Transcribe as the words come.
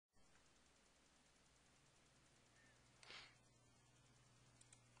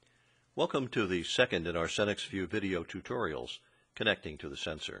Welcome to the second in our SenixVIEW video tutorials, Connecting to the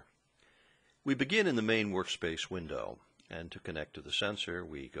Sensor. We begin in the main workspace window, and to connect to the sensor,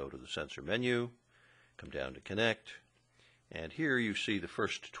 we go to the Sensor menu, come down to Connect, and here you see the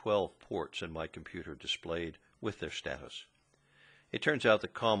first 12 ports in my computer displayed with their status. It turns out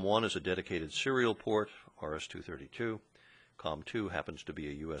that COM1 is a dedicated serial port, RS-232. COM2 happens to be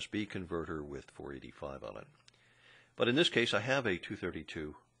a USB converter with 485 on it. But in this case, I have a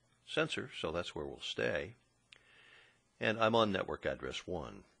 232 sensor, so that's where we'll stay. And I'm on network address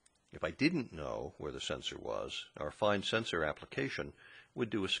 1. If I didn't know where the sensor was, our Find Sensor application would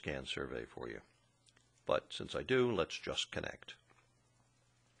do a scan survey for you. But since I do, let's just connect.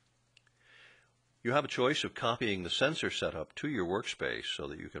 You have a choice of copying the sensor setup to your workspace so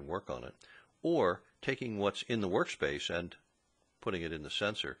that you can work on it, or taking what's in the workspace and putting it in the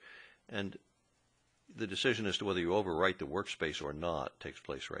sensor. And the decision as to whether you overwrite the workspace or not takes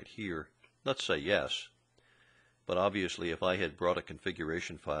place right here. Let's say yes, but obviously if I had brought a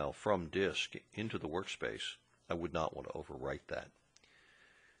configuration file from disk into the workspace, I would not want to overwrite that.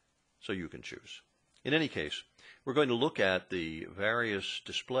 So you can choose. In any case, we're going to look at the various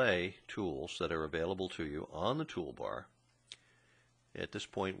display tools that are available to you on the toolbar. At this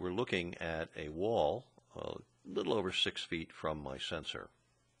point, we're looking at a wall a little over 6 feet from my sensor.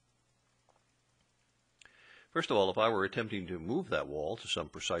 First of all, if I were attempting to move that wall to some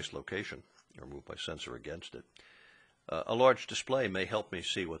precise location, or move my sensor against it, a large display may help me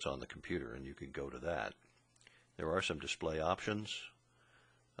see what's on the computer, and you can go to that. There are some display options.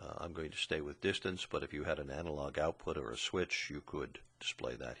 I'm going to stay with distance, but if you had an analog output or a switch, you could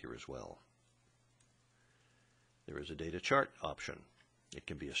display that here as well. There is a data chart option. It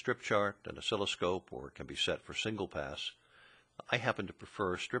can be a strip chart, an oscilloscope, or it can be set for single pass. I happen to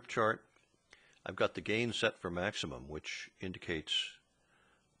prefer strip chart. I've got the gain set for maximum, which indicates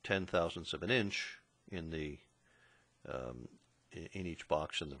 0.010 of an inch in each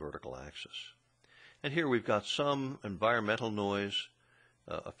box in the vertical axis. And here we've got some environmental noise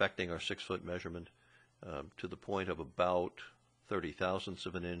affecting our 6-foot measurement to the point of about 0.030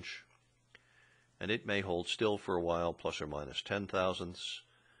 of an inch. And it may hold still for a while, plus or minus 0.010,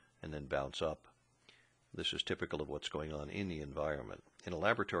 and then bounce up. This is typical of what's going on in the environment. In a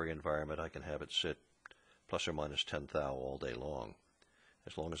laboratory environment, I can have it sit plus or minus 10 thou all day long,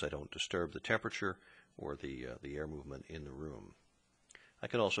 as long as I don't disturb the temperature or the air movement in the room. I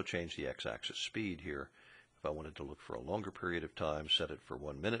can also change the x-axis speed here. If I wanted to look for a longer period of time, set it for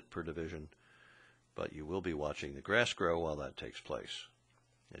 1 minute per division, but you will be watching the grass grow while that takes place,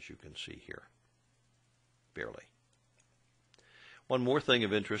 as you can see here. Barely. One more thing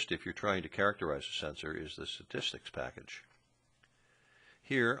of interest if you're trying to characterize a sensor is the statistics package.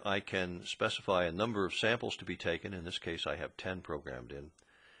 Here I can specify a number of samples to be taken. In this case I have 10 programmed in,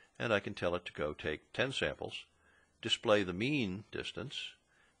 and I can tell it to go take 10 samples, display the mean distance,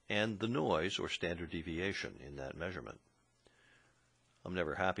 and the noise or standard deviation in that measurement. I'm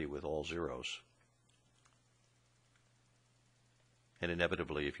never happy with all zeros. And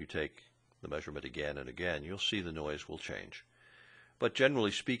inevitably, if you take the measurement again and again, you'll see the noise will change. But generally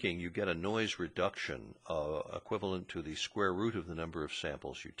speaking, you get a noise reduction equivalent to the square root of the number of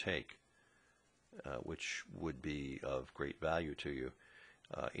samples you take, which would be of great value to you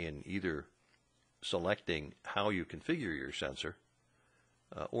in either selecting how you configure your sensor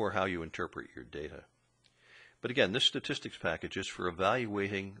or how you interpret your data. But again, this statistics package is for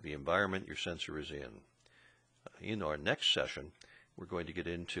evaluating the environment your sensor is in. In our next session, we're going to get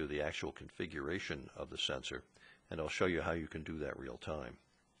into the actual configuration of the sensor, and I'll show you how you can do that real time.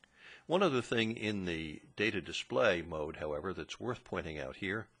 One other thing in the data display mode, however, that's worth pointing out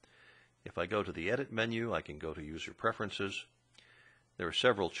here, if I go to the Edit menu, I can go to User Preferences. There are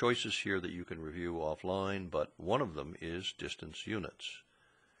several choices here that you can review offline, but one of them is distance units.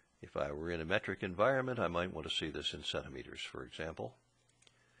 If I were in a metric environment, I might want to see this in centimeters, for example.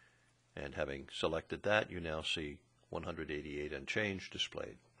 And having selected that, you now see 188 and change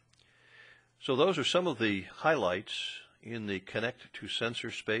displayed. So those are some of the highlights in the Connect to Sensor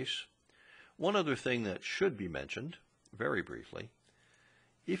space. One other thing that should be mentioned, very briefly,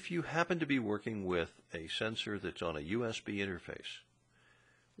 if you happen to be working with a sensor that's on a USB interface,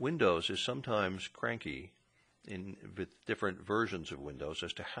 Windows is sometimes cranky with different versions of Windows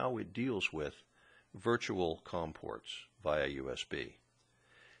as to how it deals with virtual COM ports via USB.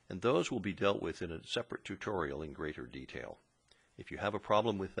 And those will be dealt with in a separate tutorial in greater detail. If you have a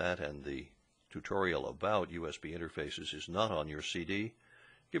problem with that and the tutorial about USB interfaces is not on your CD,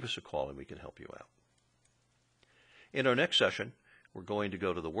 give us a call and we can help you out. In our next session, we're going to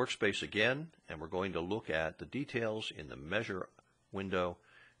go to the workspace again, and we're going to look at the details in the measure window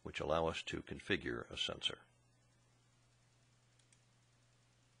which allow us to configure a sensor.